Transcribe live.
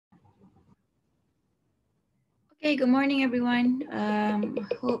Okay, good morning everyone.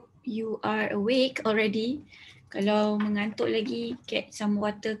 Hope you are awake already. Kalau mengantuk lagi, get some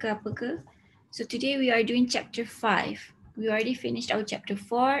water ke apa ke. So today we are doing chapter 5. We already finished our chapter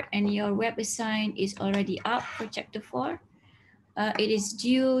 4 and your web assign is already up for chapter 4. It is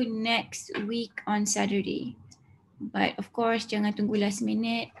due next week on Saturday. But of course, jangan tunggu last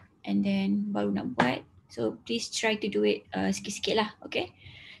minute and then baru nak buat. So please try to do it sikit-sikit lah, okay?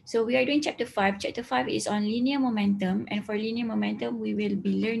 So we are doing chapter 5. Chapter 5 is on linear momentum, and for linear momentum, we will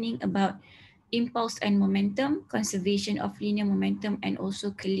be learning about impulse and momentum, conservation of linear momentum, and also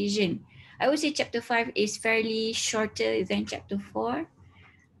collision. I would say chapter 5 is fairly shorter than chapter 4,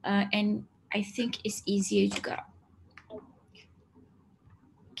 and I think it's easier juga.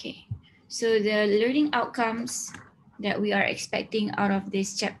 Okay, so the learning outcomes that we are expecting out of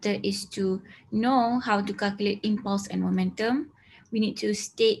this chapter is to know how to calculate impulse and momentum. We need to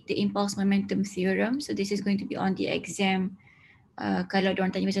state the impulse momentum theorem. So this is going to be on the exam. Kalau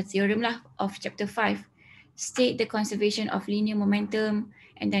diorang tanya pasal theorem lah of chapter 5. State the conservation of linear momentum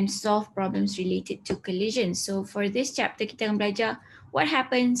and then solve problems related to collision. So for this chapter, kita akan belajar what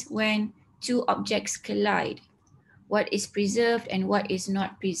happens when two objects collide. What is preserved and what is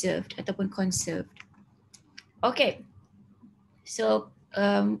not preserved ataupun conserved. Okay, so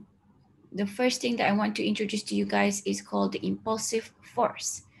the first thing that I want to introduce to you guys is called the impulsive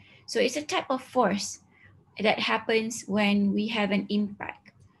force. So it's a type of force that happens when we have an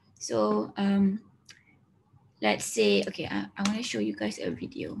impact. So let's say, okay, I want to show you guys a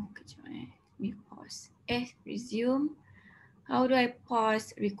video. Let me pause. Resume. How do I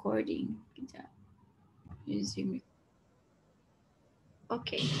pause recording? Resume.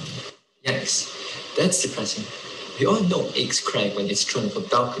 Okay. Yes, that's depressing. We all know eggs crack when it's thrown off a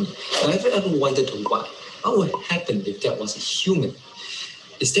balcony. Have you ever wondered why? What would happen if that was a human?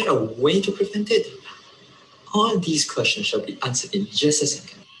 Is there a way to prevent it? All these questions shall be answered in just a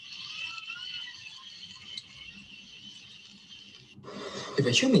second. If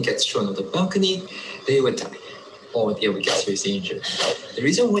a human gets thrown off the balcony, they would die, or they would get seriously injured. The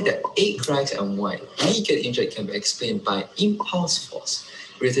reason why the egg cracks and why we get injured can be explained by impulse force,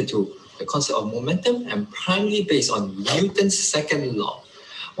 related to the concept of momentum and primarily based on Newton's second law.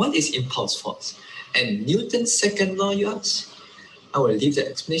 What is impulse force? And Newton's second law, you ask? I will leave the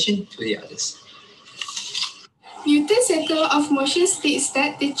explanation to the others. Newton's second law of motion states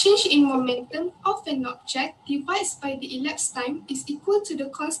that the change in momentum of an object divided by the elapsed time is equal to the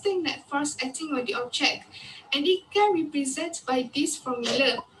constant net force acting on the object, and it can be represented by this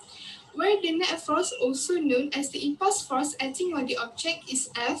formula, where the net force, also known as the impulse force acting on the object, is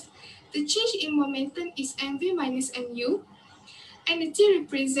F, the change in momentum is mv minus mu, and the t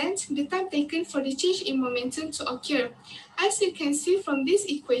represents the time taken for the change in momentum to occur. As you can see from this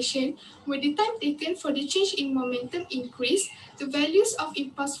equation, when the time taken for the change in momentum increase, the values of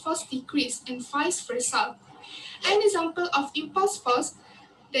impulse force decrease and vice versa. An example of impulse force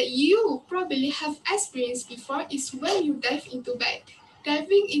that you probably have experienced before is when you dive into bed.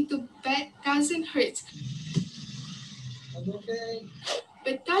 Diving into bed doesn't hurt.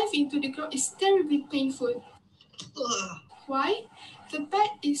 But dive into the ground is terribly painful. Why? The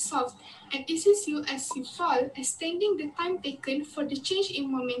bed is soft and assists you as you fall, extending the time taken for the change in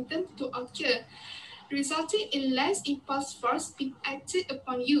momentum to occur, resulting in less impulse force being acted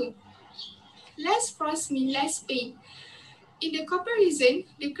upon you. Less force means less pain. In the comparison,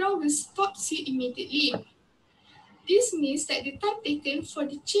 the ground will stop you immediately. This means that the time taken for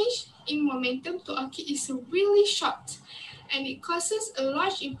the change in momentum to occur is really short, and it causes a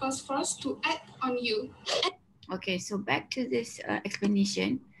large impulse force to act on you. Okay, so back to this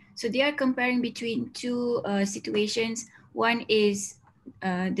explanation. So they are comparing between two situations. One is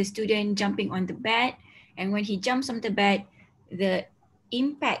the student jumping on the bed, and when he jumps on the bed, the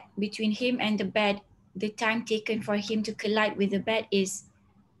impact between him and the bed, the time taken for him to collide with the bed is,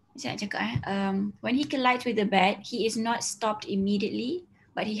 when he collides with the bed, he is not stopped immediately,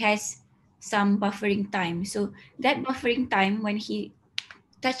 but he has some buffering time. So that buffering time when he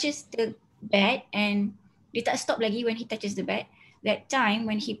touches the bed and dia tak stop lagi when he touches the bed, that time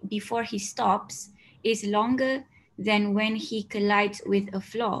when before he stops is longer than when he collides with a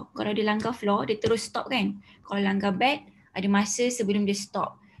floor. Kalau dia langgar floor, dia terus stop kan. Kalau langgar bed, ada masa sebelum dia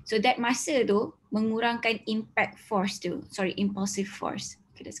stop. So that masa tu mengurangkan impulsive force.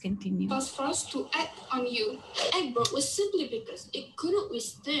 Okay, let's continue. Impulse force to act on you. Egg broke was simply because it couldn't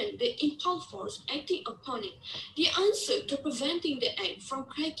withstand the impulse force acting upon it. The answer to preventing the egg from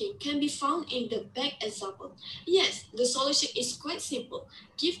cracking can be found in the bag example. Yes, the solution is quite simple.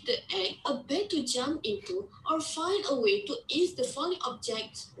 Give the egg a bed to jump into or find a way to ease the falling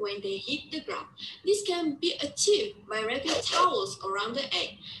objects when they hit the ground. This can be achieved by wrapping towels around the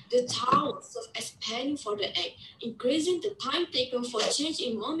egg. The towels serve as padding for the egg, increasing the time taken for change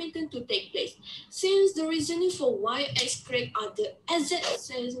in momentum to take place. Since the reasoning for why eggs crack are the exact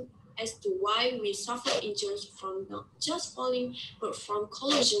same as to why we suffer injuries from not just falling but from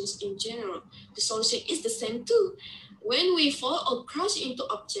collisions in general, the solution is the same too. When we fall or crash into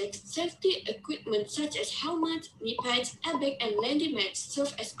objects, safety equipment such as helmets, knee pads, airbag, and landing mats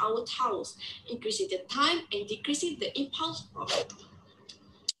serve as our towels, increasing the time and decreasing the impulse force.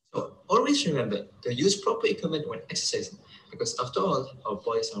 So always remember to use proper equipment when exercising, because after all, our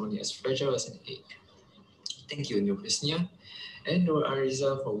bodies are only as fragile as an egg. Thank you, New Christina and Nur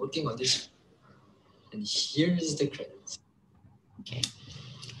Ariza for working on this. And here is the credits. Okay.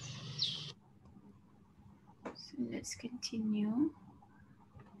 So let's continue.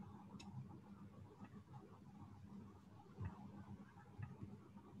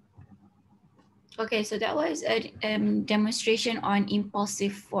 Okay, so that was a demonstration on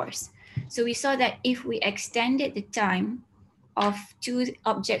impulsive force. So we saw that if we extended the time of two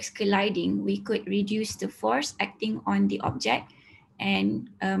objects colliding, we could reduce the force acting on the object, and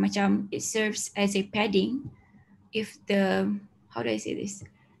macam it serves as a padding. If the, how do I say this?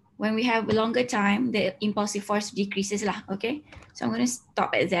 When we have a longer time, the impulsive force decreases lah, okay? So I'm going to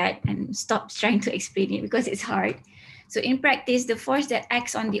stop at that and stop trying to explain it because it's hard. So in practice, the force that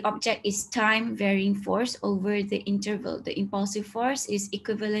acts on the object is time varying force over the interval. The impulsive force is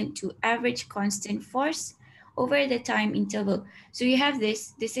equivalent to average constant force over the time interval. So you have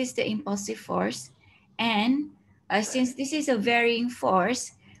this is the impulsive force. And since this is a varying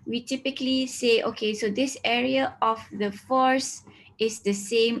force, we typically say, okay, so this area of the force is the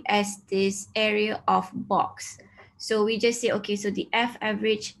same as this area of box. So we just say, okay, so the F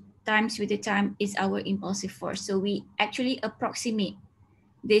average times with the time is our impulsive force. So we actually approximate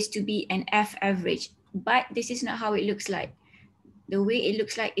this to be an F average, but this is not how it looks like. The way it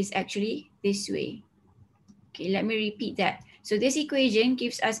looks like is actually this way. Okay, let me repeat that. So this equation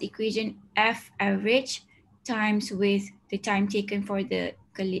gives us equation F average times with the time taken for the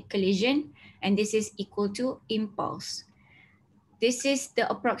collision, and this is equal to impulse. This is the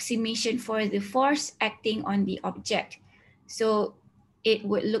approximation for the force acting on the object. So it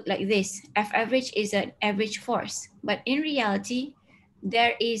would look like this. F average is an average force, but in reality,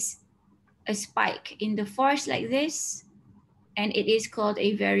 there is a spike in the force like this, and it is called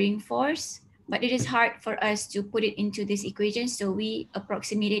a varying force, but it is hard for us to put it into this equation, so we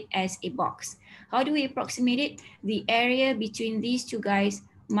approximate it as a box. How do we approximate it? The area between these two guys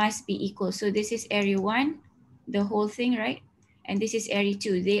must be equal. So this is area 1, the whole thing, right? And this is area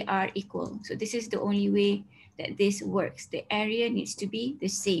 2, they are equal. So this is the only way that this works. The area needs to be the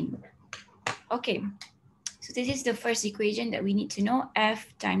same. Okay, so this is the first equation that we need to know.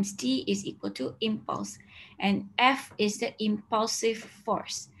 F times T is equal to impulse. And F is the impulsive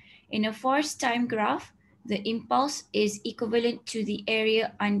force. In a force time graph, the impulse is equivalent to the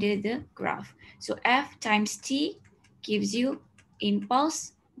area under the graph. So F times T gives you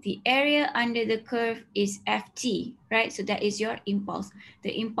impulse. The area under the curve is Ft, right? So that is your impulse.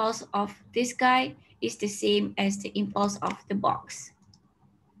 The impulse of this guy is the same as the impulse of the box.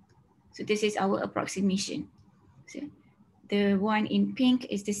 So this is our approximation. So the one in pink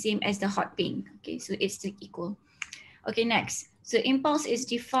is the same as the hot pink. Okay, so it's the equal. Okay, next. So impulse is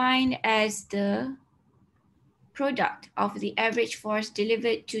defined as the product of the average force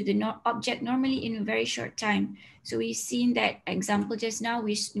delivered to the object normally in a very short time. So we've seen that example just now.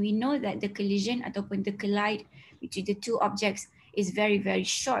 We know that the collision ataupun the collide between the two objects is very, very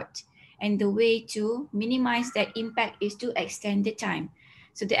short. And the way to minimize that impact is to extend the time.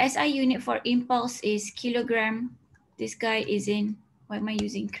 So the SI unit for impulse is kilogram. This guy is in, why am I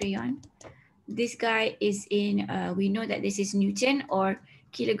using crayon? This guy is in, we know that this is Newton or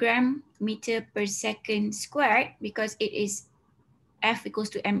kilogram meter per second squared, because it is F equals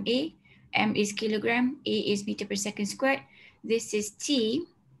to MA. M is kilogram, A is meter per second squared. This is T,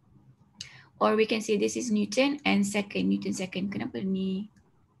 or we can say this is Newton and second, Newton second. Kenapa ni?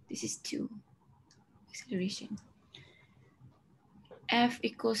 This is 2, acceleration. F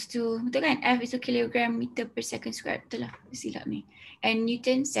equals to, betul kan? F is a kilogram meter per second squared. Betul lah, silap ni. And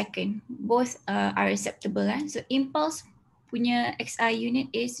Newton second. Both are acceptable. So impulse punya XI unit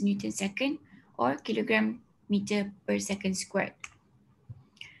is Newton second or kilogram meter per second squared.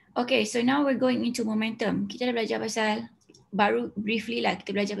 Okay, so now we're going into momentum. Kita dah belajar pasal, baru briefly lah,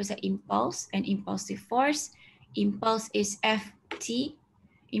 kita belajar pasal impulse and impulsive force. Impulse is Ft.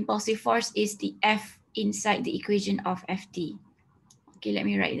 Impulsive force is the F inside the equation of Ft. Okay, let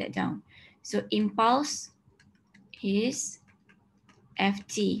me write that down. So impulse is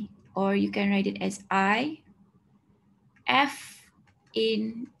Ft, or you can write it as I. F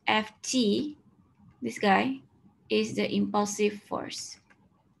in Ft, this guy, is the impulsive force.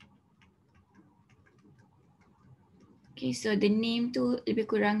 Okay, so the name tu lebih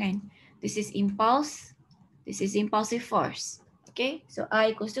kurang kan. This is impulse, this is impulsive force. Okay, so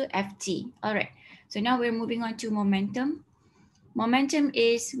I equals to Ft. All right, so now we're moving on to momentum. Momentum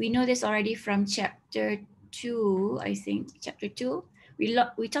is, we know this already from chapter 2, I think, chapter 2.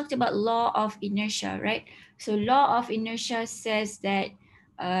 We talked about law of inertia, right? So law of inertia says that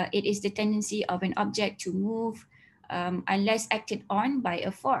it is the tendency of an object to move unless acted on by a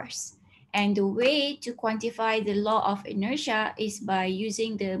force. And the way to quantify the law of inertia is by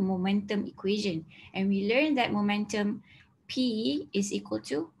using the momentum equation. And we learned that momentum P is equal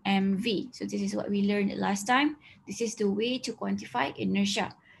to mv. So this is what we learned last time. This is the way to quantify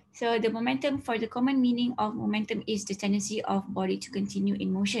inertia. So the momentum, for the common meaning of momentum, is the tendency of body to continue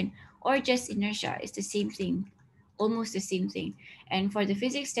in motion, or just inertia. It's the same thing, almost the same thing. And for the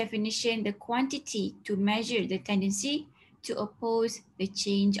physics definition, the quantity to measure the tendency to oppose the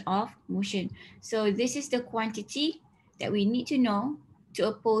change of motion. So this is the quantity that we need to know to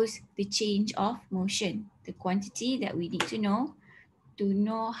oppose the change of motion. The quantity that we need to know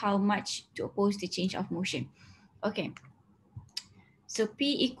how much to oppose the change of motion. Okay, so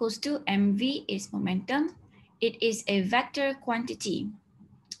P equals to mv is momentum. It is a vector quantity.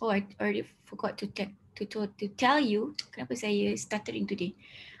 Oh, I already forgot to tell you, kenapa saya stuttering today?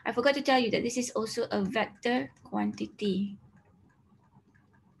 I forgot to tell you that this is also a vector quantity.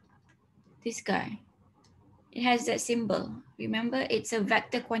 This guy, it has that symbol. Remember, it's a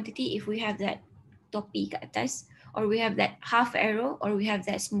vector quantity if we have that topi kat atas, or we have that half arrow, or we have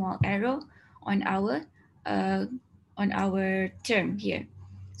that small arrow on our term here.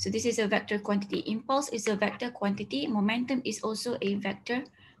 So this is a vector quantity. Impulse is a vector quantity. Momentum is also a vector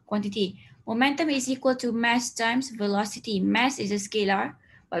quantity. Momentum is equal to mass times velocity. Mass is a scalar,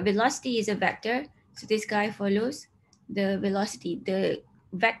 but velocity is a vector. So this guy follows the velocity. The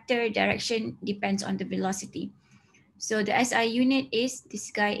vector direction depends on the velocity. So the SI unit is, this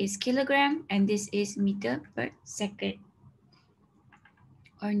guy is kilogram, and this is meter per second,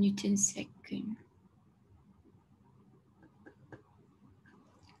 or Newton second.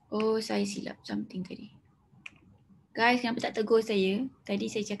 Oh, saya silap something tadi. Guys, kenapa tak tegur saya? Tadi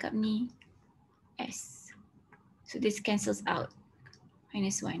saya cakap ni S. So this cancels out.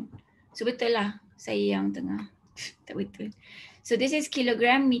 -1. So betul lah, saya yang tengah tak betul. So this is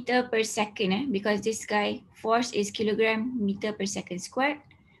kilogram meter per second, because this guy force is kilogram meter per second squared.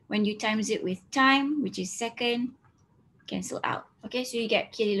 When you times it with time, which is second, cancel out. Okay, so you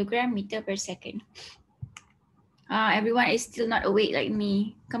get kilogram meter per second. Everyone is still not awake like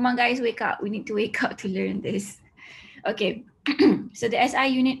me. Come on guys, wake up. We need to wake up to learn this. Okay, so the SI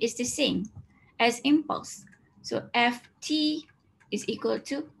unit is the same as impulse. So Ft is equal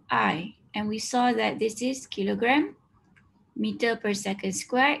to I. And we saw that this is kilogram meter per second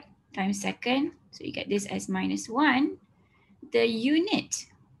squared times second. So you get this as -1. The unit,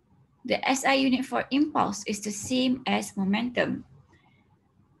 the SI unit for impulse is the same as momentum.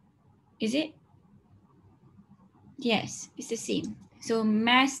 Is it? Yes, it's the same. So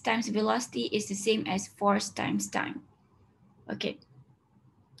mass times velocity is the same as force times time. Okay.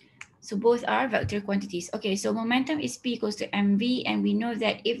 So both are vector quantities. Okay, so momentum is P equals to mv, and we know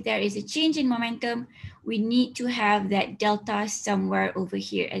that if there is a change in momentum, we need to have that delta somewhere over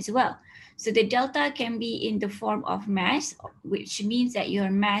here as well. So the delta can be in the form of mass, which means that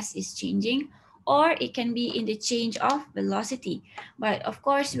your mass is changing, or it can be in the change of velocity. But of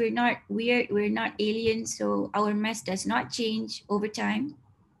course, we're not weird, we're not aliens, so our mass does not change over time,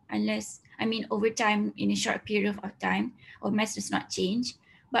 over time in a short period of time, our mass does not change.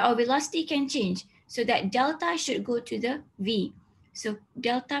 But our velocity can change. So that delta should go to the V. So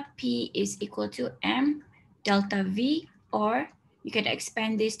delta P is equal to M delta V, or you can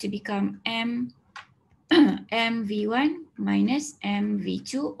expand this to become mv1 minus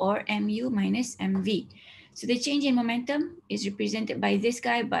mv2, or mu minus mv. So the change in momentum is represented by this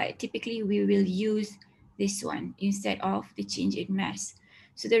guy, but typically we will use this one instead of the change in mass.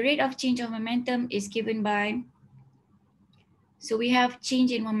 So the rate of change of momentum is given by, so we have change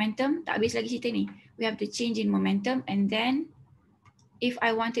in momentum. Tak habis lagi cerita ni. We have the change in momentum, and then if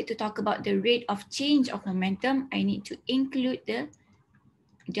I wanted to talk about the rate of change of momentum, I need to include the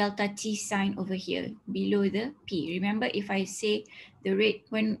delta t sign over here below the p. Remember, if I say the rate,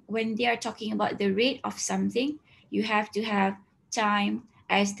 when they are talking about the rate of something, you have to have time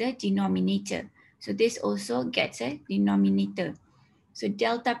as the denominator. So this also gets a denominator. So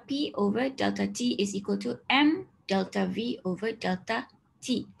delta p over delta t is equal to m delta v over delta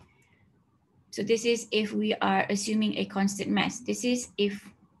t. So this is if we are assuming a constant mass. This is if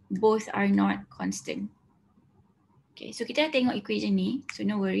both are not constant. Okay, so kita tengok equation ni, so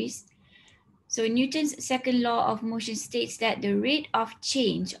no worries. So Newton's second law of motion states that the rate of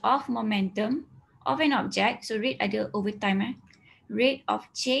change of momentum of an object, so rate ada over time, rate of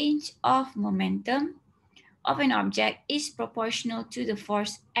change of momentum of an object is proportional to the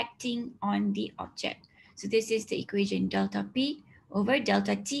force acting on the object. So this is the equation, delta P over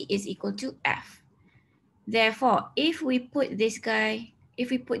delta T is equal to F. Therefore, if we put this guy,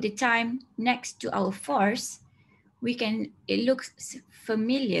 if we put the time next to our force, we can, it looks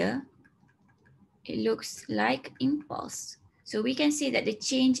familiar. It looks like impulse. So we can say that the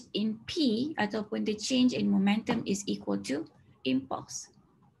change in P ataupun the change in momentum is equal to impulse.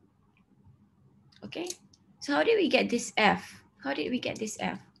 Okay. So how did we get this F? How did we get this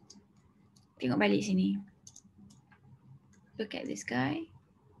F? Tengok balik sini. Look at this guy.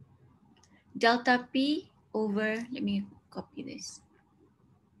 Delta P over, let me copy this.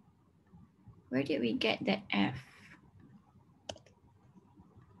 Where did we get that F?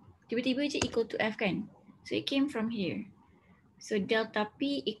 Tiba-tiba je equal to F kan? So it came from here. So delta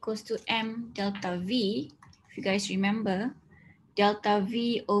P equals to M delta V. If you guys remember, delta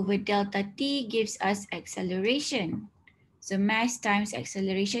V over delta T gives us acceleration. So mass times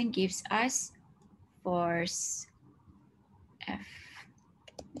acceleration gives us force F.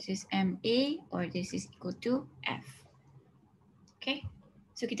 This is MA or this is equal to F. Okay,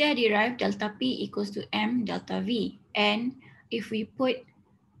 so kita derive delta P equals to M delta V. And if we put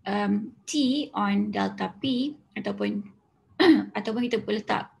T on delta P ataupun ataupun kita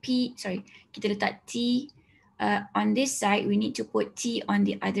letak P, kita letak T on this side, we need to put T on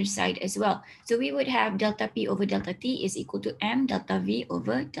the other side as well. So we would have delta P over delta T is equal to M delta V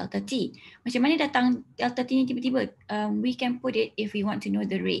over delta T. Macam mana datang delta T ni tiba-tiba? We can put it if we want to know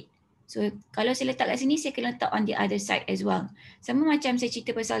the rate. So kalau saya letak kat sini, saya kena letak on the other side as well. Sama macam saya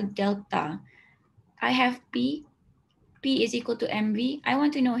cerita pasal delta. I have P is equal to mv. I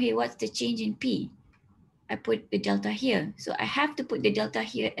want to know, hey, what's the change in P? I put the delta here. So I have to put the delta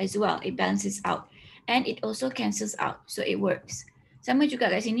here as well. It balances out. And it also cancels out. So it works. Sama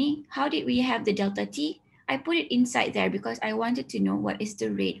juga kat sini. How did we have the delta T? I put it inside there because I wanted to know what is the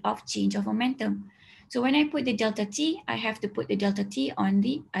rate of change of momentum. So when I put the delta T, I have to put the delta T on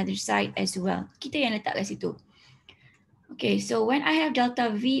the other side as well. Kita yang letak kat situ. Okay, so when I have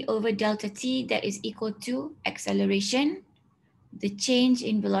delta V over delta T, that is equal to acceleration. The change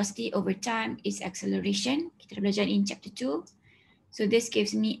in velocity over time is acceleration. Kita dah belajar in chapter 2. So this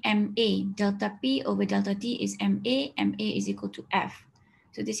gives me MA. Delta P over delta T is MA. MA is equal to F.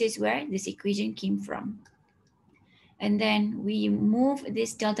 So this is where this equation came from. And then we move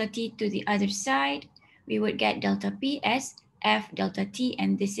this delta T to the other side. We would get delta P as F delta T,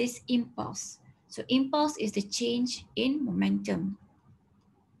 and this is impulse. So impulse is the change in momentum.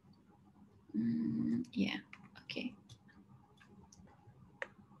 Yeah, okay.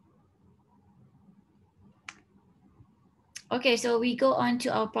 Okay, so we go on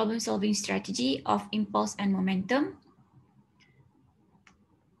to our problem-solving strategy of impulse and momentum.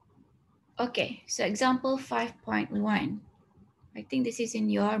 Okay, so example 5.1. I think this is in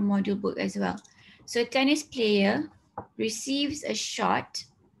your module book as well. So a tennis player receives a shot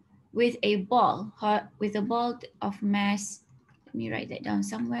with a ball of mass, let me write that down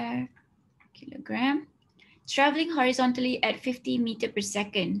somewhere, kilogram, traveling horizontally at 50 meters per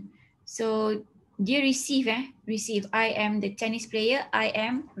second. So dia receive, I am the tennis player, I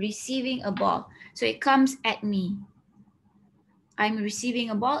am receiving a ball. So it comes at me. I'm receiving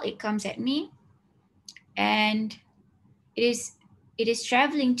a ball, it comes at me, and it is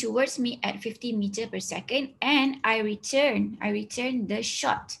traveling towards me at 50 meters per second, and I return the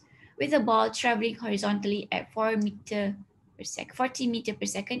shot with the ball traveling horizontally at 40 meters per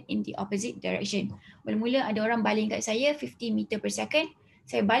second in the opposite direction. Mula-mula ada orang baling kat saya 50 meters per second,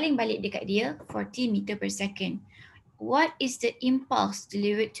 saya baling balik dekat dia 40 meters per second. What is the impulse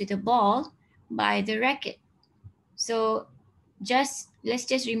delivered to the ball by the racket? So let's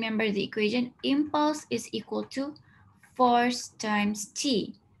just remember the equation. Impulse is equal to force times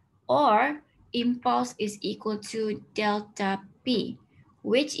T, or impulse is equal to delta P.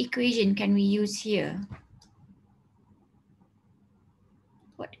 Which equation can we use here?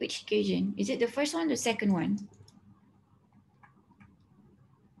 Which equation? Is it the first one or the second one?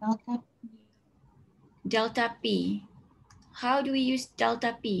 Delta Delta P. How do we use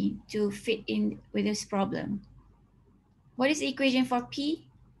delta P to fit in with this problem? What is the equation for P?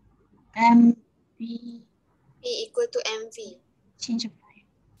 MV P equal to MV. change of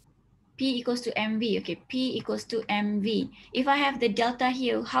P equals to MV. Okay, P equals to MV. If I have the delta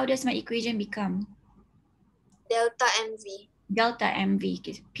here, how does my equation become? Delta MV. Delta MV.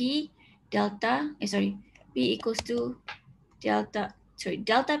 Okay, P delta, P equals to delta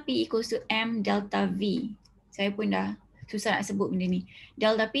P equals to M delta V. Saya pun dah susah nak sebut benda ni.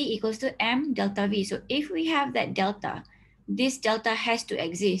 Delta P equals to M delta V. So if we have that delta, this delta has to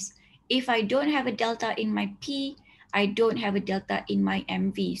exist. If I don't have a delta in my P, I don't have a delta in my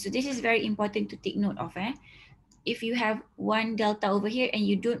MV. So this is very important to take note of. If you have one delta over here and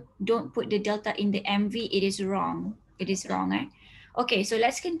you don't put the delta in the MV, it is wrong. It is wrong. Okay, so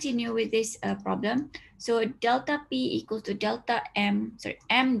let's continue with this problem. So delta P equals to M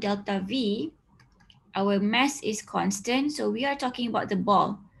delta V. Our mass is constant. So we are talking about the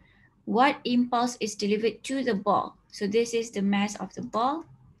ball. What impulse is delivered to the ball? So this is the mass of the ball.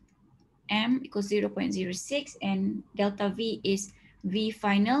 M equals 0.06 and delta V is V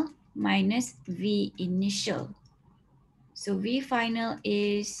final minus V initial. So V final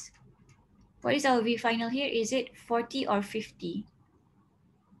is, what is our V final here? Is it 40 or 50?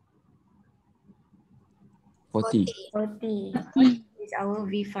 40. 40 is our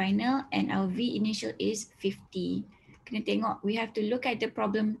V final and our V initial is 50. Kena tengok, we have to look at the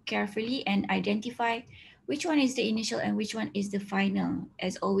problem carefully and identify which one is the initial and which one is the final,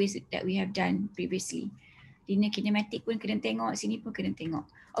 as always that we have done previously. Linear kinematic pun kena tengok, sini pun kena tengok.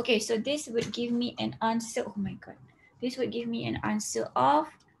 Okay, so this would give me an answer, oh my god. This would give me an answer of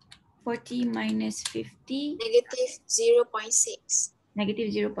 40 minus 50. Negative 0.6. Negative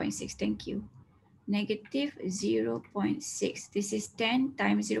 0.6, thank you. Negative 0.6. This is 10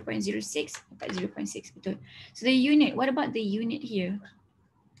 times 0.06, dapat 0.6, betul. So the unit, what about the unit here?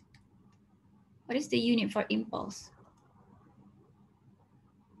 What is the unit for impulse?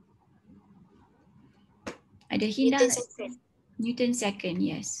 Ada hint Newton dah? second. Newton second,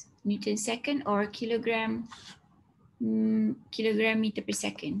 yes. Newton second or kilogram meter per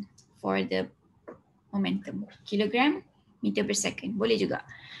second for the momentum. Kilogram meter per second, boleh juga.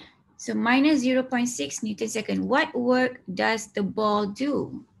 So minus 0.6 Newton second. What work does the ball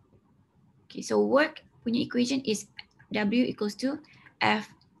do? Okay, so work punya equation is W equals to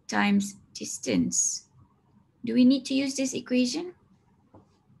F times distance. Do we need to use this equation?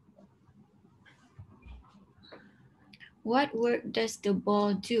 What work does the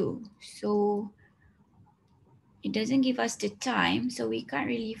ball do? So it doesn't give us the time, so we can't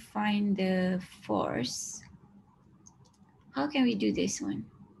really find the force. How can we do this one?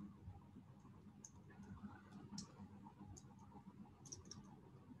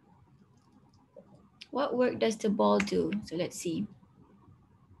 What work does the ball do? So let's see.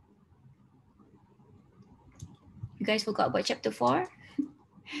 You guys forgot about chapter 4?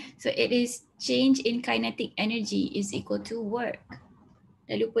 So it is change in kinetic energy is equal to work.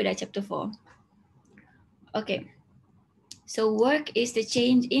 Dah lupa dah chapter 4. Okay. So work is the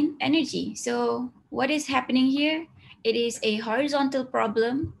change in energy. So what is happening here? It is a horizontal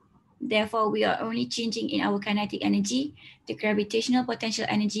problem. Therefore, we are only changing in our kinetic energy. The gravitational potential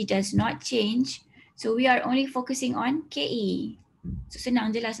energy does not change. So we are only focusing on KE. So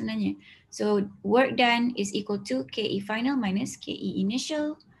senang je lah sebenarnya. So work done is equal to KE final minus KE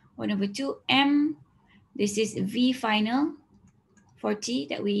initial. 1/2 M. This is V final,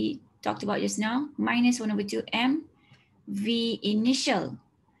 40 that we talked about just now, minus 1/2 M. V initial,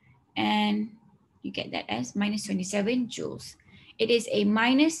 and you get that as minus 27 joules. It is a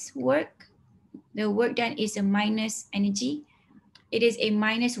minus work. The work done is a minus energy. It is a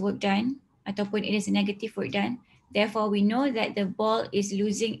minus work done, ataupun it is a negative work done. Therefore, we know that the ball is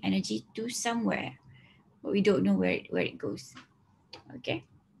losing energy to somewhere, but we don't know where it goes. Okay.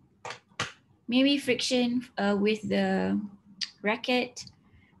 Maybe friction with the racket,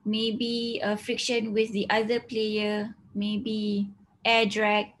 maybe friction with the other player, maybe air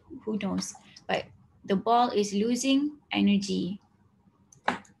drag, who knows. But the ball is losing energy.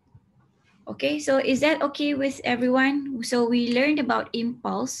 Okay, so is that okay with everyone? So we learned about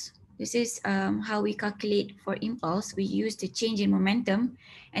impulse. This is how we calculate for impulse. We use the change in momentum.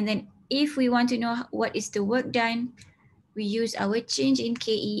 And then if we want to know what is the work done, we use our change in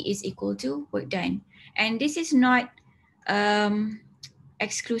KE is equal to work done. And this is not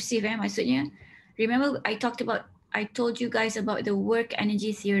exclusive, maksudnya. Remember I told you guys about the work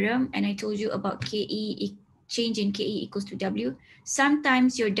energy theorem, and I told you about KE, change in KE equals to W.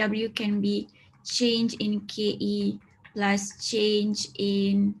 Sometimes your W can be change in KE plus change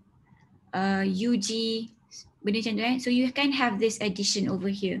in UG, benda macam tu So you can have this addition over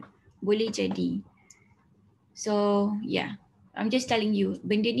here. Boleh jadi. So yeah, I'm just telling you,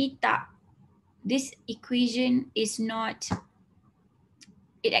 benda ni tak, this equation is not,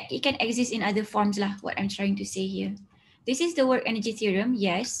 it can exist in other forms lah, what I'm trying to say here. This is the work energy theorem,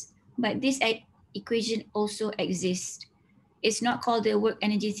 yes, but this equation also exists. It's not called the work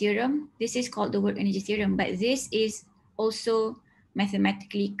energy theorem. This is called the work energy theorem, but this is also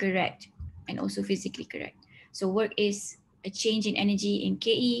mathematically correct and also physically correct. So work is a change in energy in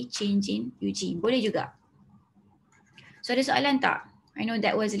KE, change in UG. Boleh juga. So ada soalan tak? I know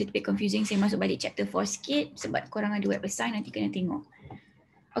that was a little bit confusing. Saya masuk balik chapter 4 sikit sebab korang ada web assign, nanti kena tengok.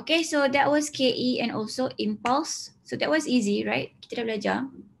 Okay, so that was KE and also impulse. So that was easy, right? Kita dah belajar.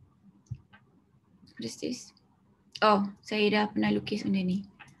 What is this? Oh, saya dah pernah lukis benda ni.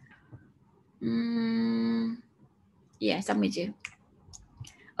 Yeah, sama je.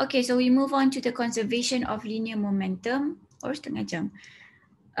 Okay, so we move on to the conservation of linear momentum. Or setengah jam.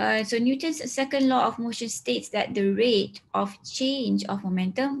 So Newton's second law of motion states that the rate of change of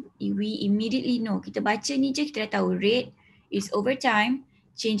momentum, we immediately know. Kita baca ni je, kita dah tahu rate is over time,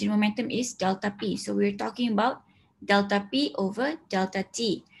 change in momentum is delta P. So we're talking about delta P over delta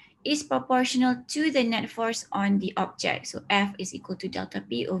T is proportional to the net force on the object. So F is equal to delta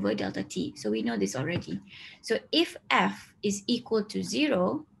P over delta T. So we know this already. So if F is equal to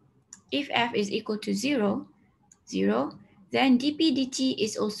 0, then dP dt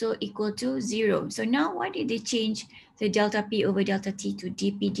is also equal to 0. So now why did they change the delta P over delta T to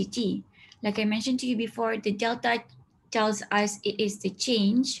dP dt? Like I mentioned to you before, the delta tells us it is the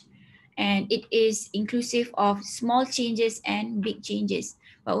change and it is inclusive of small changes and big changes.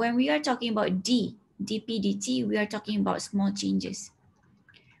 But when we are talking about dP dt, we are talking about small changes,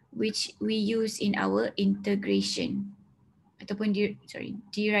 which we use in our integration ataupun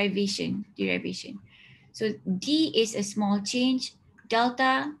derivation. So D is a small change,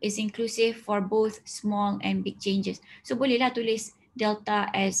 delta is inclusive for both small and big changes. So bolehlah tulis delta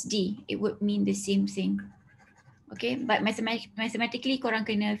as D, it would mean the same thing. Okay, but mathematically korang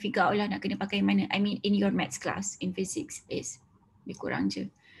kena figure out lah nak kena pakai mana. I mean in your maths class, in physics is lebih kurang je.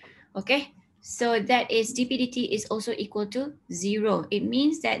 Okay, so that is dP dt is also equal to 0. It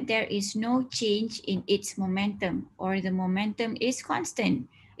means that there is no change in its momentum or the momentum is constant.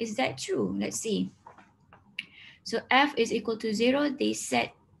 Is that true? Let's see. So F is equal to 0. They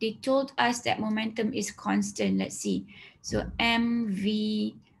told us that momentum is constant. Let's see. So it's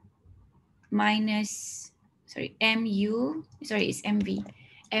MV.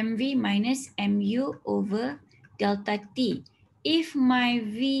 MV minus MU over delta T. If my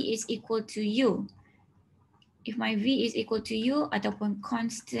V is equal to U, ataupun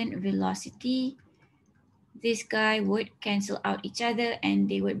constant velocity, this guy would cancel out each other and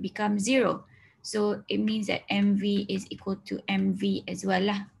they would become 0. So it means that MV is equal to MV as well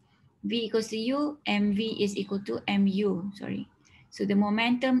lah. V equals to U, MV is equal to MU, So the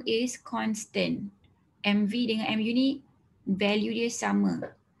momentum is constant. MV dengan MU ni value dia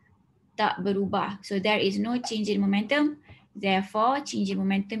sama, tak berubah. So there is no change in momentum. Therefore, change in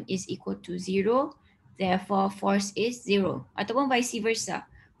momentum is equal to 0. Therefore, force is 0. Ataupun vice versa.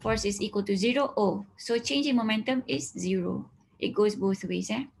 Force is equal to 0. Oh, so change in momentum is 0. It goes both ways.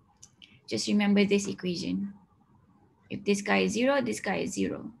 Just remember this equation. If this guy is 0, this guy is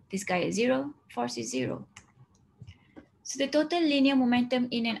 0. This guy is 0, force is 0. So the total linear momentum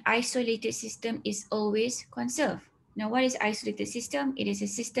in an isolated system is always conserved. Now, what is isolated system? It is a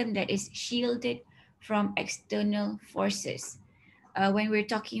system that is shielded from external forces. When we're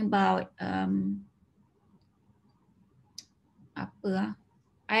talking about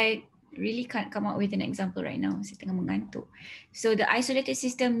I really can't come up with an example right now. Saya tengah mengantuk. So the isolated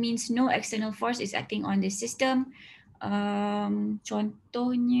system means no external force is acting on the system.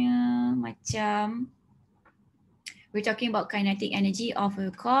 Contohnya macam we're talking about kinetic energy of a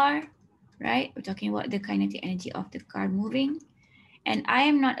car, right? We're talking about the kinetic energy of the car moving. And I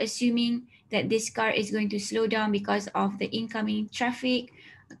am not assuming that this car is going to slow down because of the incoming traffic.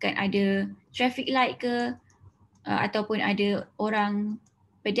 Akan ada traffic light ke, ataupun ada orang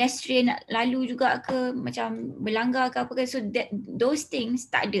pedestrian nak lalu juga ke, macam berlanggar ke apa ke. So those things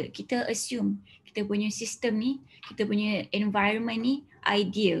tak ada. Kita assume kita punya system ni, kita punya environment ni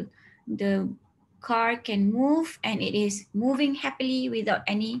ideal. The car can move and it is moving happily without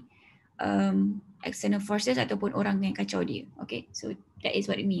any external forces ataupun orang yang kacau dia. Okay, so that is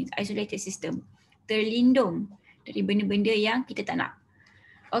what it means. Isolated system. Terlindung dari benda-benda yang kita tak nak.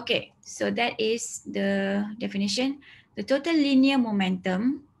 Okay, so that is the definition. The total linear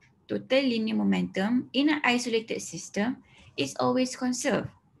momentum total linear momentum in an isolated system is always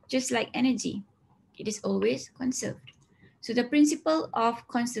conserved, just like energy. It is always conserved. So the principle of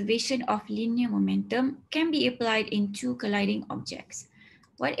conservation of linear momentum can be applied in two colliding objects.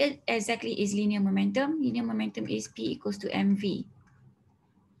 What exactly is linear momentum? Linear momentum is P equals to mv.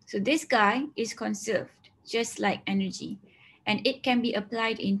 So this guy is conserved, just like energy, and it can be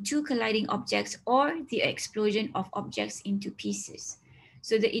applied in two colliding objects or the explosion of objects into pieces.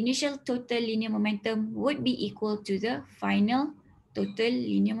 So the initial total linear momentum would be equal to the final total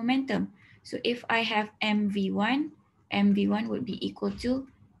linear momentum. So if I have mv1, mv1 would be equal to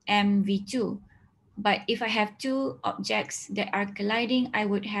mv2. But if I have two objects that are colliding, I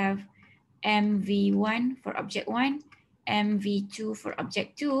would have mv1 for object 1, mv2 for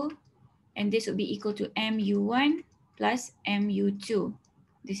object 2, and this would be equal to mu1 plus mu2.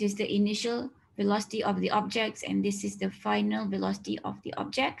 This is the initial velocity of the objects, and this is the final velocity of the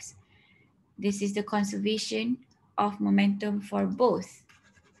objects. This is the conservation of momentum for both.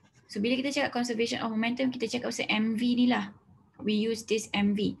 So bila kita cakap conservation of momentum, kita cakap pasal mv ni lah. We use this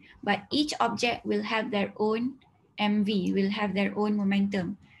mv, but each object will have their own mv, will have their own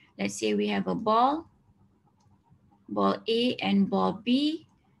momentum. Let's say we have a ball A and ball B.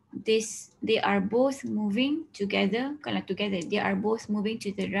 They are both moving together. Kalau together, they are both moving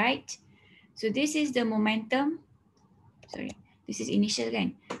to the right. So this is the momentum. Sorry, this is initial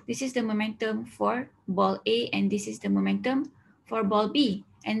kan. This is the momentum for ball A and this is the momentum for ball B.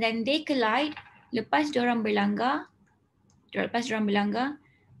 And then they collide. Lepas diorang berlanggar,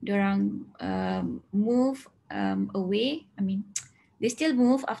 diorang move away. I mean, they still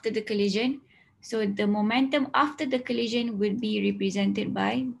move after the collision. So the momentum after the collision will be represented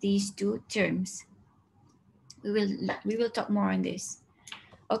by these two terms. We will talk more on this.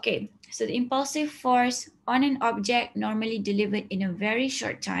 Okay, so the impulsive force on an object normally delivered in a very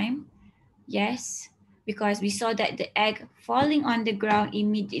short time. Yes, because we saw that the egg falling on the ground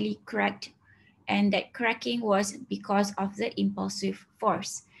immediately cracked, and that cracking was because of the impulsive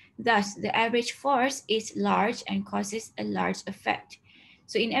force. Thus, the average force is large and causes a large effect.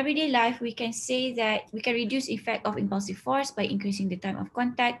 So in everyday life, we can say that we can reduce effect of impulsive force by increasing the time of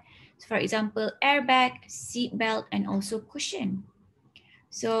contact. So for example, airbag, seat belt, and also cushion.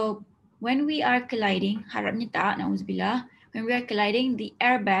 So when we are colliding, harapnya tak, na'udzubillah, when we are colliding, the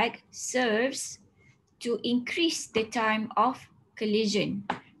airbag serves to increase the time of collision.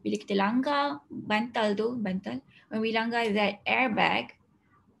 Bila kita langgar bantal, when we langgar that airbag,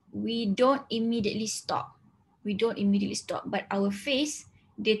 we don't immediately stop. But our face,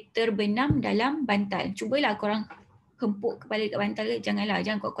 dia terbenam dalam bantal. Cubalah korang hempuk kepala kat bantal ke,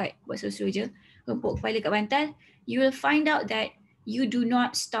 jangan kuat-kuat, buat slow-slow je. Hempuk kepala kat bantal, you will find out that you do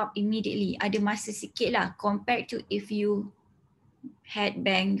not stop immediately. Ada masa sikit lah compared to if you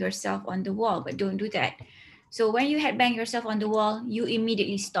headbang yourself on the wall, but don't do that. So when you headbang yourself on the wall, you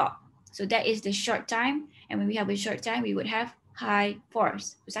immediately stop. So that is the short time, and when we have a short time, we would have high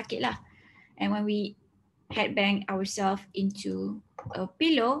force. Sakit lah. And when we headbang ourselves into a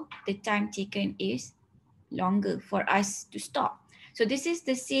pillow, the time taken is longer for us to stop. So this is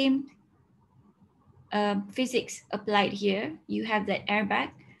the same physics applied here. You have that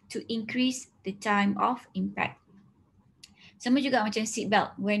airbag to increase the time of impact. Sama juga macam seat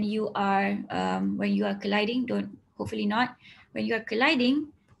belt. When you are colliding, hopefully not. When you are colliding,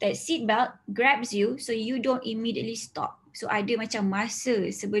 that seat belt grabs you, so you don't immediately stop. So ada macam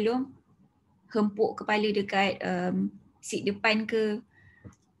masa sebelum hempuk kepala dekat seat depan ke.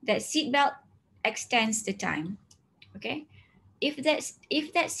 That seat belt extends the time. Okay. If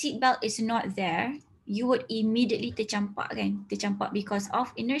that seat belt is not there, you would immediately tercampak kan? Tercampak because of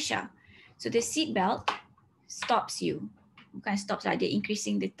inertia. So the seat belt stops you. Bukan stops lah, dia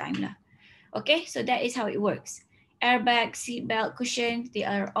increasing the time lah. Okay, so that is how it works. Airbag, seat belt, cushion, they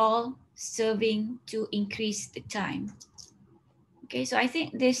are all serving to increase the time. Okay, so I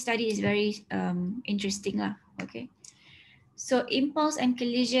think this study is very interesting lah. Okay, so impulse and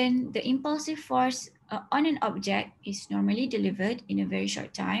collision, the impulsive force on an object is normally delivered in a very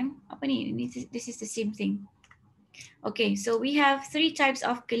short time. Apa ni? This is the same thing. Okay, so we have three types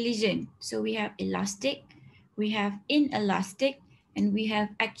of collision. So we have elastic, we have inelastic, and we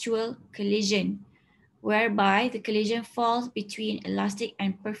have actual collision, whereby the collision falls between elastic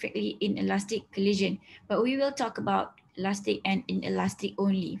and perfectly inelastic collision. But we will talk about elastic and inelastic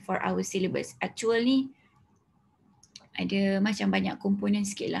only for our syllabus. Actually, ada macam banyak komponen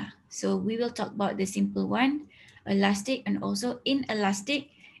sikit lah. So we will talk about the simple one, elastic, and also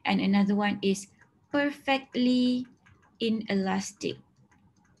inelastic, and another one is perfectly inelastic.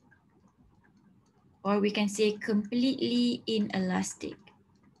 Or we can say completely inelastic.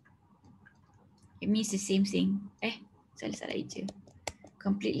 It means the same thing. Salah je.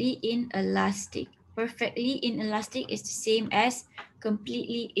 Completely inelastic. Perfectly inelastic is the same as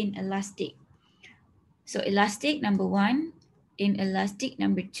completely inelastic. So elastic, number 1. Inelastic,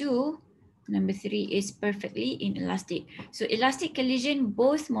 number 2. Number 3 is perfectly inelastic. So elastic collision,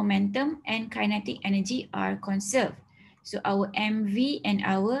 both momentum and kinetic energy are conserved. So our mv and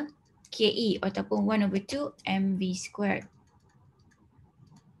our ke ataupun 1/2 mv squared,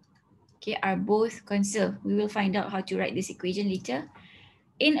 okay, are both conserved. We will find out how to write this equation later.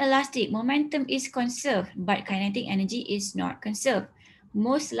 Inelastic, momentum is conserved, but kinetic energy is not conserved.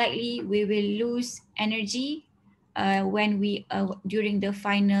 Most likely, we will lose energy when we during the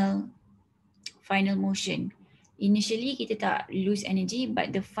final motion. Initially, kita tak lose energy,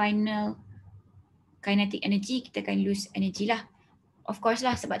 but the final kinetic energy, kita akan lose energy lah. Of course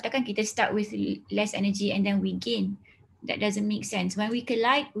lah, sebab takkan kita start with less energy and then we gain. That doesn't make sense. When we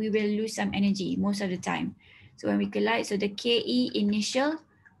collide, we will lose some energy most of the time. So when we collide, so the KE initial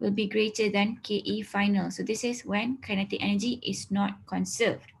will be greater than KE final. So this is when kinetic energy is not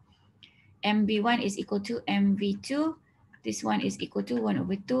conserved. MV1 is equal to MV2. This one is equal to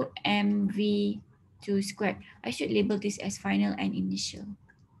 1/2 MV2 squared. I should label this as final and initial.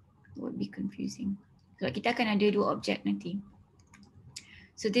 It would be confusing. So kita akan ada dua objek nanti.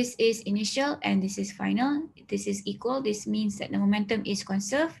 So this is initial and this is final. This is equal. This means that the momentum is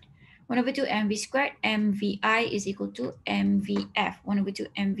conserved. 1/2 mv squared, mvi is equal to mvf,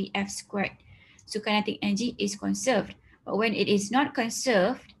 1/2 mvf squared. So kinetic energy is conserved. But when it is not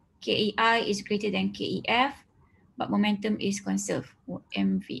conserved, kei is greater than kef, but momentum is conserved.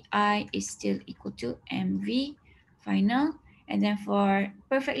 Mvi is still equal to mv final. And then for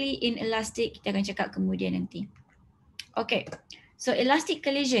perfectly inelastic, kita akan cakap kemudian nanti. Okay. So elastic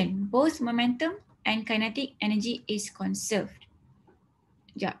collision, both momentum and kinetic energy is conserved.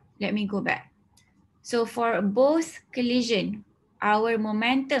 Yeah, let me go back. So for both collision, our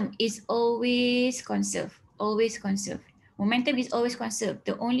momentum is always conserved. Always conserved. Momentum is always conserved.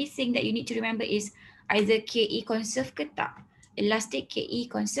 The only thing that you need to remember is either KE conserved ke tak. Elastic KE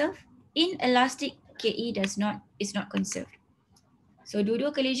conserved. Inelastic KE is not conserved. So dua-dua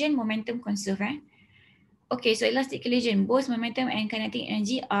collision momentum conserved. Okay, so elastic collision, both momentum and kinetic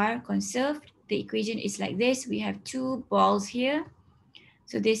energy are conserved. The equation is like this. We have two balls here.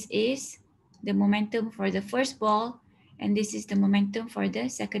 So this is the momentum for the first ball, and this is the momentum for the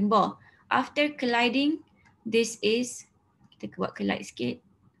second ball. After colliding, this is, kita buat collide sikit.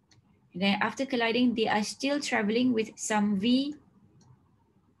 And then after colliding, they are still traveling with some V.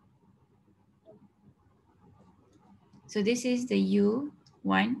 So this is the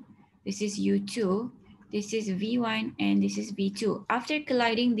U1, this is U2. This is V1 and this is V2. After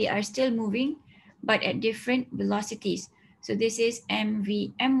colliding, they are still moving, but at different velocities. So this is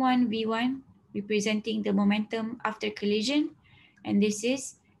M1, V1, representing the momentum after collision. And this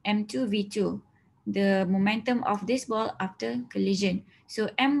is M2, V2, the momentum of this ball after collision. So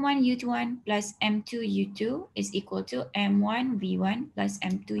M1, U1 plus M2, U2 is equal to M1, V1 plus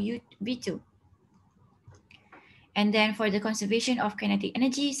M2, V2. And then for the conservation of kinetic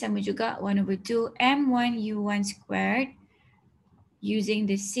energy, sama juga 1/2 M1U1 squared. Using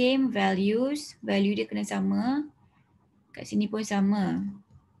the same values, value dia kena sama. Kat sini pun sama.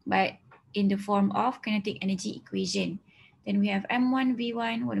 But in the form of kinetic energy equation. Then we have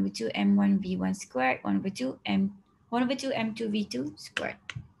M1V1, 1/2 M1V1 squared, 1/2 M2V2 squared.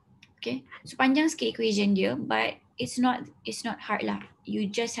 Okay, so panjang sikit equation dia, but it's not hard lah. You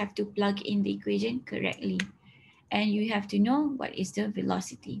just have to plug in the equation correctly. And you have to know what is the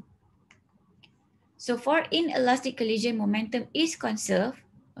velocity. So for inelastic collision, momentum is conserved.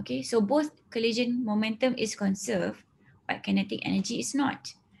 Okay, so both collision momentum is conserved, but kinetic energy is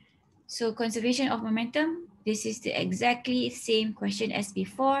not. So conservation of momentum, this is the exactly same question as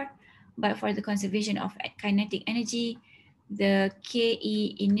before, but for the conservation of kinetic energy, the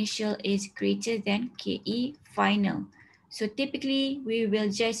KE initial is greater than KE final. So typically, we will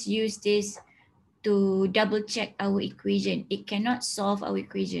just use this to double check our equation. It cannot solve our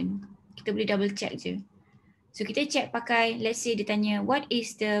equation. Kita boleh double check je. So kita check pakai, let's say dia tanya, what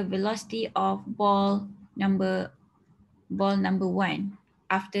is the velocity of ball number 1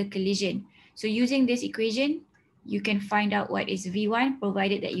 after collision? So using this equation, you can find out what is V1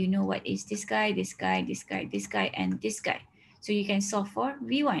 provided that you know what is this guy, this guy, this guy, this guy, and this guy. So you can solve for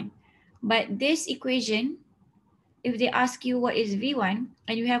V1. But this equation, if they ask you what is V1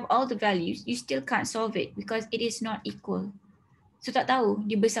 and you have all the values, you still can't solve it because it is not equal. So tak tahu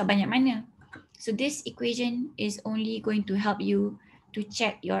dia besar banyak mana. So this equation is only going to help you to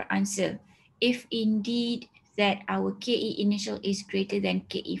check your answer. If indeed that our KE initial is greater than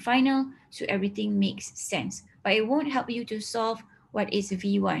KE final, so everything makes sense. But it won't help you to solve what is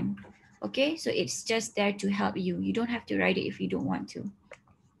V1. Okay, so it's just there to help you. You don't have to write it if you don't want to.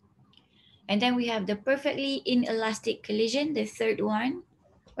 And then we have the perfectly inelastic collision, the third one.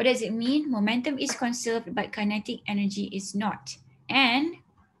 What does it mean? Momentum is conserved, but kinetic energy is not. And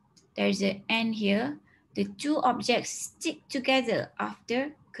there's an and here. The two objects stick together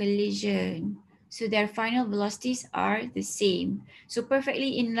after collision. So their final velocities are the same. So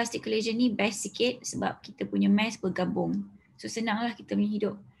perfectly inelastic collision ni best sikit sebab kita punya mass bergabung. So senanglah kita punya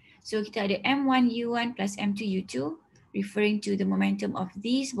hidup. So kita ada M1U1 plus M2U2 referring to the momentum of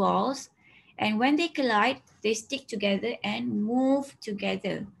these balls. And when they collide, they stick together and move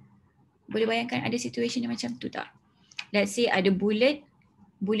together. Boleh bayangkan ada situation yang macam tu tak? Let's say ada bullet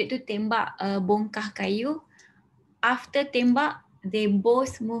tu tembak bongkah kayu. After tembak, they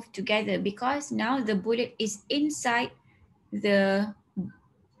both move together because now the bullet is inside the,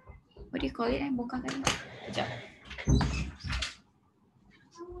 what do you call it? Bongkah kayu. Sekejap.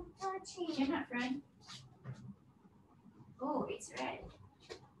 Cannot run. Oh, it's red.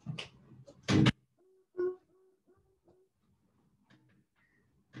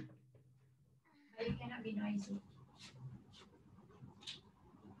 But you cannot be noisy.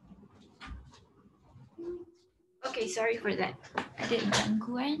 Okay, sorry for that. Ada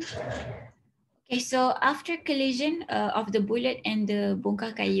gangguan. Okay, so after collision of the bullet and the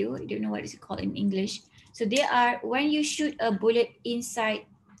bongkah kayu, I don't know what it's called in English. So they are, when you shoot a bullet inside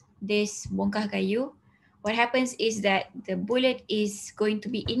this bongkah kayu, what happens is that the bullet is going to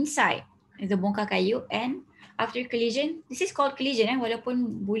be inside the bongkah kayu, and after collision, this is called collision,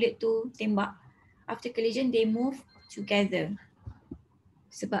 walaupun bullet tu tembak. After collision, they move together.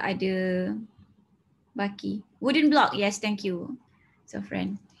 Sebab ada baki. Wooden block, yes, thank you,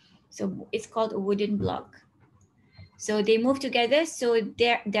 Safran. So it's called a wooden block. So they move together. So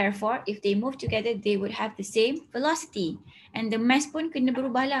therefore, if they move together, they would have the same velocity. And the mass pun kena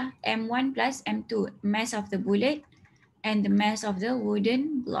berubah lah. M1 plus M2, mass of the bullet and the mass of the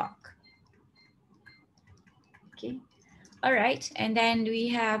wooden block. Okay. All right. And then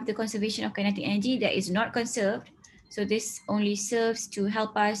we have the conservation of kinetic energy that is not conserved. So this only serves to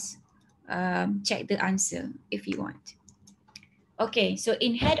help us check the answer if you want. Okay, so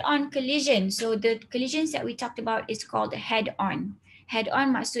in head-on collision, so the collisions that we talked about is called head-on.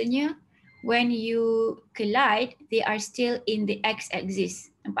 Head-on maksudnya when you collide, they are still in the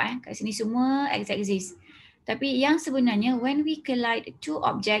x-axis. Nampak kat sini semua x-axis. Tapi yang sebenarnya when we collide two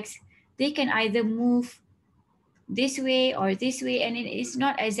objects, they can either move this way or this way, and it is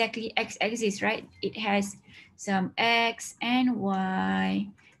not exactly x-axis, right? It has some x and y.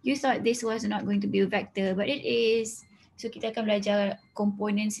 You thought this was not going to be a vector, but it is. So kita akan belajar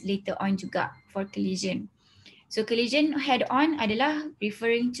components later on juga for collision. So collision head-on adalah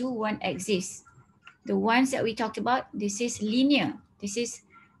referring to one axis. The ones that we talked about, this is linear. This is,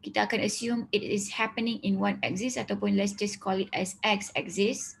 kita akan assume it is happening in one axis ataupun let's just call it as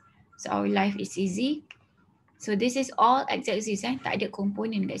x-axis. So our life is easy. So this is all x-axis, tak ada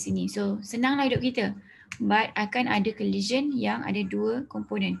komponen kat sini. So senanglah hidup kita. But akan ada collision yang ada dua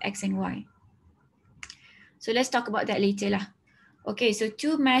komponen, x and y. So let's talk about that later lah. Okay, so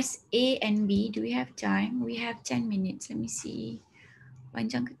two mass A and B. Do we have time? We have 10 minutes. Let me see.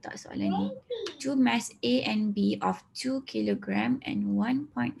 Panjang ke tak soalan ni? Two mass A and B of 2 kilogram and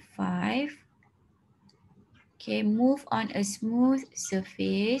 1.5. Okay, move on a smooth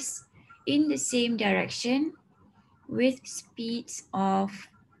surface in the same direction with speeds of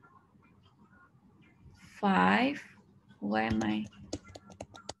 5. Where am I?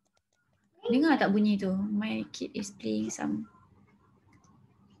 Dengar tak bunyi tu? My kid is playing some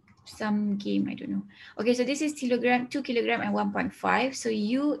game, I don't know. Okay, so this is 2 kilogram and 1.5. So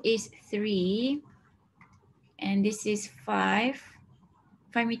U is 3 and this is 5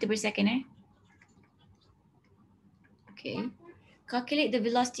 meter per second. Okay. Calculate the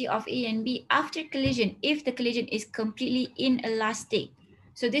velocity of A and B after collision if the collision is completely inelastic.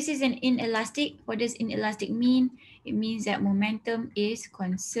 So this is an inelastic. What does inelastic mean? It means that momentum is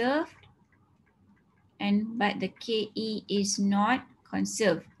conserved, but the KE is not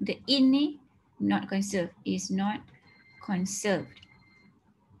conserved. The in not conserved, is not conserved.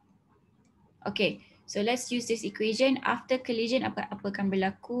 Okay, so let's use this equation. After collision, apa akan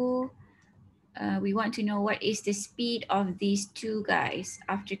berlaku? We want to know what is the speed of these two guys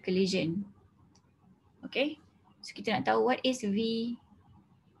after collision. Okay, so kita nak tahu what is V.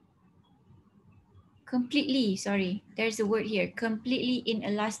 Completely, sorry, there's a word here, completely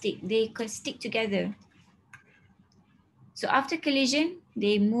inelastic. They could stick together. So after collision,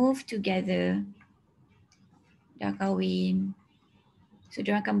 they move together. Dah kahwin. So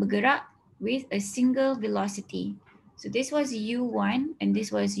diorang akan bergerak with a single velocity. So this was u1 and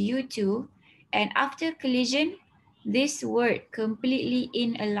this was u2. And after collision, this word completely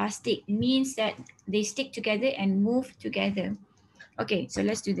inelastic means that they stick together and move together. Okay, so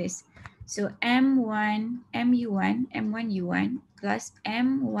let's do this. So m1 mu1 m1 u1 plus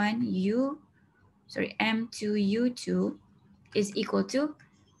m2 u2 is equal to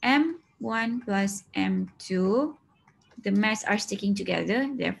m1 plus m2. The mass are sticking together,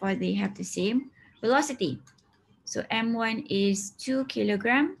 therefore they have the same velocity. So m1 is 2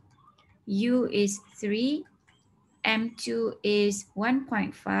 kilogram, u is 3, m2 is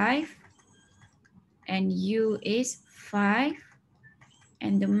 1.5, and u is 5.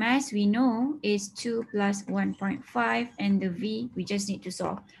 And the mass we know is 2 plus 1.5, and the v we just need to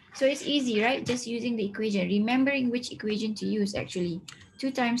solve. So it's easy, right? Just using the equation, remembering which equation to use actually. 2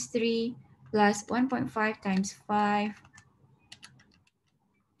 times 3 plus 1.5 times 5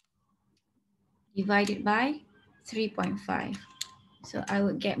 divided by 3.5. So I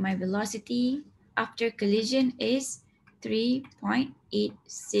would get my velocity after collision is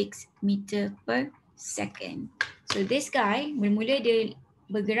 3.86 meter per second. So this guy, bermula dia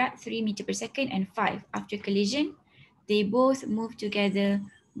bergerak 3 meter per second and 5. After collision, they both move together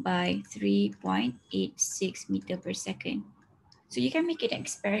by 3.86 meter per second. So you can make an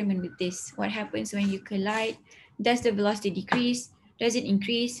experiment with this. What happens when you collide? Does the velocity decrease? Does it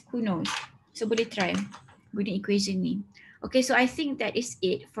increase? Who knows? So boleh try guna equation ni. Okay, so I think that is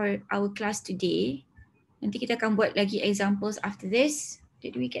it for our class today. Nanti kita akan buat lagi examples after this.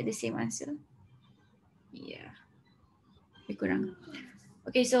 Did we get the same answer? Yeah. Lebih kurang.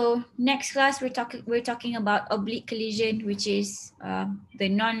 Okay, so next class we're talking about oblique collision, which is the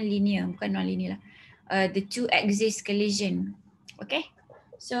non-linear, bukan non-linear lah. The two-axis collision. Okay,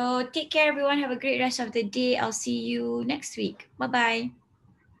 so take care everyone. Have a great rest of the day. I'll see you next week. Bye-bye.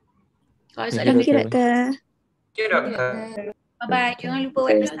 Thank you, Doctor. Thank you, Doctor. Bye-bye. Jangan lupa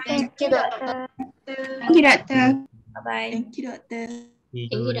website. Thank you, Doctor. Thank you, Doctor. Bye-bye. Thank you, Doctor. Thank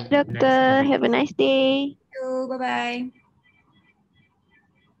you, Doctor. Doctor, have a nice day. Bye-bye.